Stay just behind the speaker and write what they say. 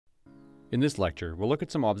In this lecture, we'll look at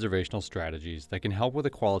some observational strategies that can help with a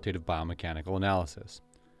qualitative biomechanical analysis.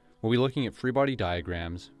 We'll be looking at free body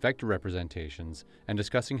diagrams, vector representations, and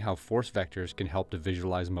discussing how force vectors can help to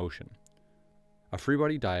visualize motion. A free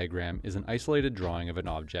body diagram is an isolated drawing of an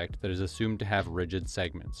object that is assumed to have rigid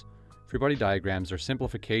segments. Free body diagrams are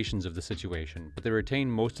simplifications of the situation, but they retain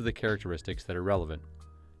most of the characteristics that are relevant.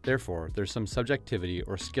 Therefore, there's some subjectivity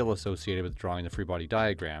or skill associated with drawing the free body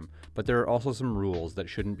diagram, but there are also some rules that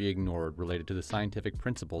shouldn't be ignored related to the scientific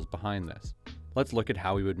principles behind this. Let's look at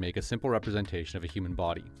how we would make a simple representation of a human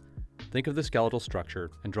body. Think of the skeletal structure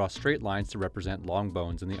and draw straight lines to represent long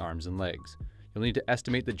bones in the arms and legs. You'll need to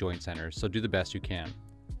estimate the joint centers, so do the best you can.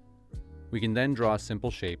 We can then draw simple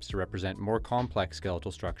shapes to represent more complex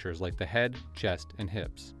skeletal structures like the head, chest, and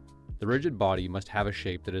hips. The rigid body must have a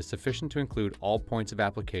shape that is sufficient to include all points of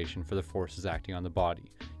application for the forces acting on the body.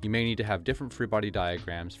 You may need to have different free body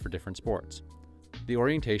diagrams for different sports. The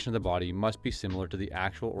orientation of the body must be similar to the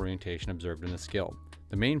actual orientation observed in the skill.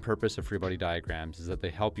 The main purpose of free body diagrams is that they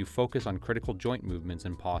help you focus on critical joint movements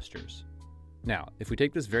and postures. Now, if we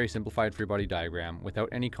take this very simplified free body diagram without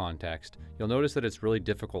any context, you'll notice that it's really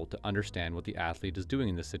difficult to understand what the athlete is doing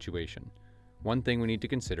in this situation. One thing we need to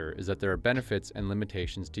consider is that there are benefits and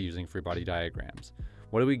limitations to using free body diagrams.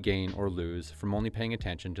 What do we gain or lose from only paying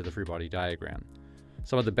attention to the free body diagram?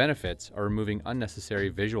 Some of the benefits are removing unnecessary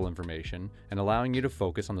visual information and allowing you to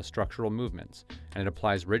focus on the structural movements, and it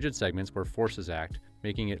applies rigid segments where forces act,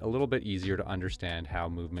 making it a little bit easier to understand how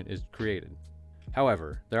movement is created.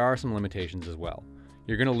 However, there are some limitations as well.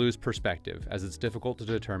 You're going to lose perspective, as it's difficult to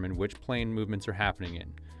determine which plane movements are happening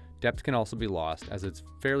in. Depth can also be lost, as it's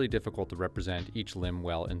fairly difficult to represent each limb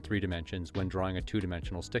well in 3 dimensions when drawing a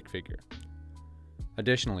 2-dimensional stick figure.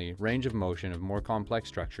 Additionally, range of motion of more complex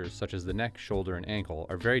structures such as the neck, shoulder, and ankle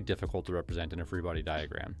are very difficult to represent in a free body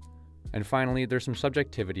diagram. And finally, there's some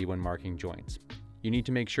subjectivity when marking joints. You need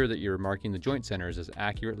to make sure that you're marking the joint centers as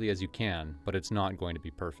accurately as you can, but it's not going to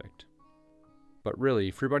be perfect. But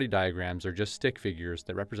really, free body diagrams are just stick figures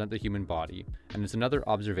that represent the human body, and it's another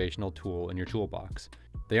observational tool in your toolbox.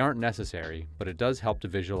 They aren't necessary, but it does help to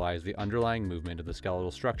visualize the underlying movement of the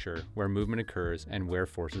skeletal structure, where movement occurs and where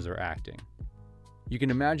forces are acting. You can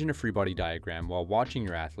imagine a free body diagram while watching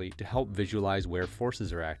your athlete to help visualize where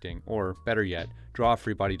forces are acting, or better yet, draw a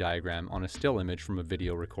free body diagram on a still image from a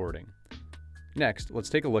video recording. Next, let's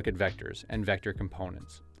take a look at vectors and vector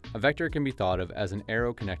components. A vector can be thought of as an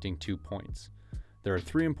arrow connecting 2 points. There are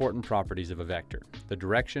 3 important properties of a vector: the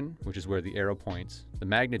direction, which is where the arrow points, the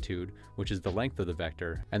magnitude, which is the length of the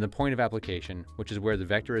vector, and the point of application, which is where the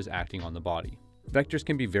vector is acting on the body. Vectors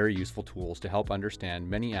can be very useful tools to help understand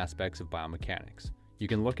many aspects of biomechanics. You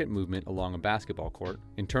can look at movement along a basketball court,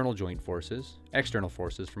 internal joint forces, external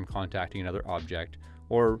forces from contacting another object,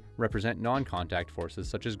 or represent non-contact forces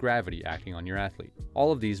such as gravity acting on your athlete.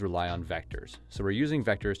 All of these rely on vectors, so we're using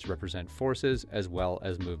vectors to represent forces as well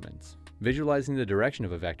as movements. Visualizing the direction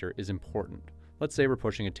of a vector is important. Let's say we're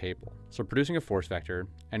pushing a table, so producing a force vector,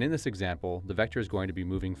 and in this example, the vector is going to be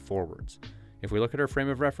moving forwards. If we look at our frame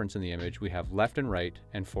of reference in the image, we have left and right,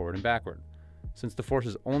 and forward and backward. Since the force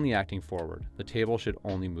is only acting forward, the table should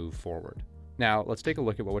only move forward. Now, let's take a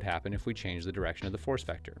look at what would happen if we change the direction of the force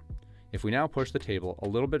vector. If we now push the table a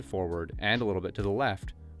little bit forward and a little bit to the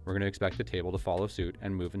left, we're going to expect the table to follow suit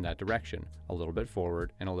and move in that direction, a little bit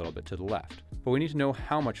forward and a little bit to the left. But we need to know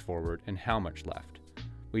how much forward and how much left.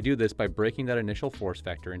 We do this by breaking that initial force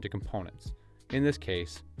vector into components. In this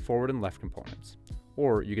case, forward and left components.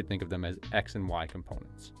 Or you could think of them as x and y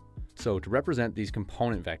components. So to represent these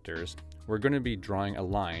component vectors, we're going to be drawing a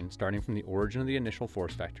line starting from the origin of the initial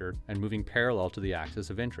force vector and moving parallel to the axis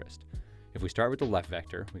of interest. If we start with the left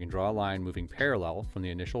vector, we can draw a line moving parallel from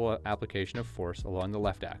the initial application of force along the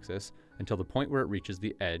left axis until the point where it reaches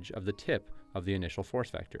the edge of the tip of the initial force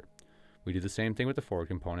vector. We do the same thing with the forward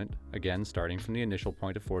component, again starting from the initial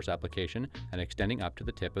point of force application and extending up to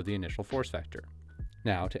the tip of the initial force vector.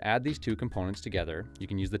 Now, to add these 2 components together, you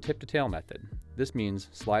can use the tip-to-tail method. This means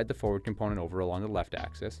slide the forward component over along the left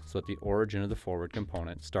axis so that the origin of the forward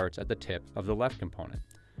component starts at the tip of the left component.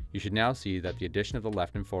 You should now see that the addition of the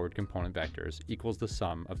left and forward component vectors equals the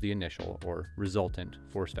sum of the initial, or resultant,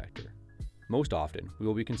 force vector. Most often, we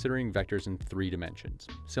will be considering vectors in 3 dimensions.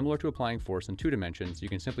 Similar to applying force in 2 dimensions, you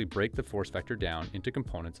can simply break the force vector down into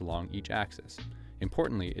components along each axis.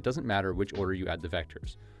 Importantly, it doesn't matter which order you add the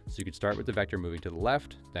vectors. So you could start with the vector moving to the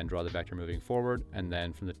left, then draw the vector moving forward, and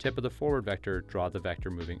then from the tip of the forward vector, draw the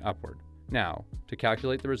vector moving upward. Now, to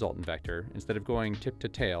calculate the resultant vector, instead of going tip to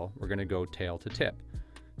tail, we're going to go tail to tip.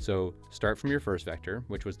 So start from your first vector,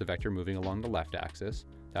 which was the vector moving along the left axis.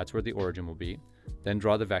 That's where the origin will be. Then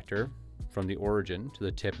draw the vector from the origin to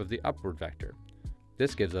the tip of the upward vector.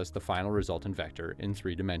 This gives us the final resultant vector in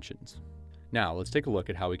 3 dimensions. Now, let's take a look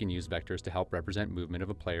at how we can use vectors to help represent movement of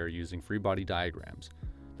a player using free body diagrams.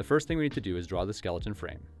 The first thing we need to do is draw the skeleton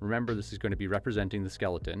frame. Remember, this is going to be representing the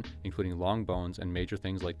skeleton, including long bones and major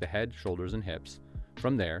things like the head, shoulders, and hips.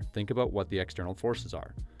 From there, think about what the external forces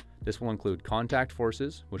are. This will include contact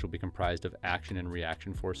forces, which will be comprised of action and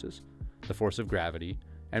reaction forces, the force of gravity,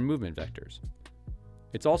 and movement vectors.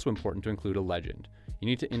 It's also important to include a legend. You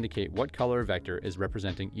need to indicate what color vector is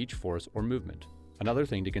representing each force or movement. Another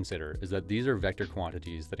thing to consider is that these are vector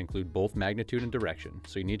quantities that include both magnitude and direction,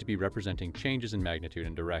 so you need to be representing changes in magnitude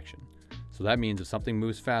and direction. So that means if something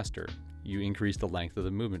moves faster, you increase the length of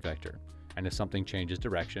the movement vector, and if something changes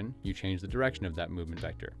direction, you change the direction of that movement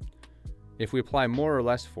vector. If we apply more or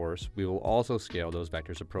less force, we will also scale those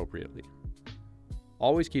vectors appropriately.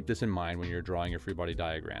 Always keep this in mind when you're drawing your free body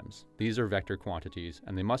diagrams. These are vector quantities,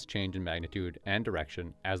 and they must change in magnitude and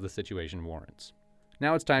direction as the situation warrants.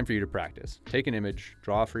 Now it's time for you to practice. Take an image,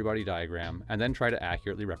 draw a free body diagram, and then try to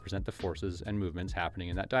accurately represent the forces and movements happening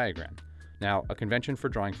in that diagram. Now, a convention for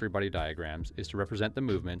drawing free body diagrams is to represent the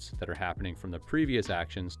movements that are happening from the previous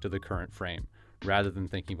actions to the current frame, rather than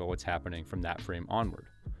thinking about what's happening from that frame onward.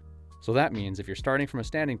 So that means if you're starting from a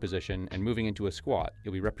standing position and moving into a squat,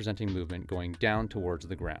 you'll be representing movement going down towards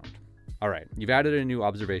the ground. Alright, you've added a new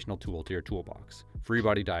observational tool to your toolbox, free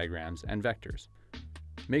body diagrams and vectors.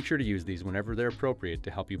 Make sure to use these whenever they're appropriate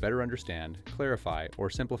to help you better understand, clarify, or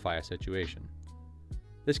simplify a situation.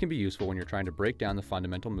 This can be useful when you're trying to break down the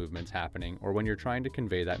fundamental movements happening or when you're trying to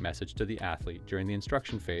convey that message to the athlete during the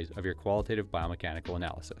instruction phase of your qualitative biomechanical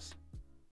analysis.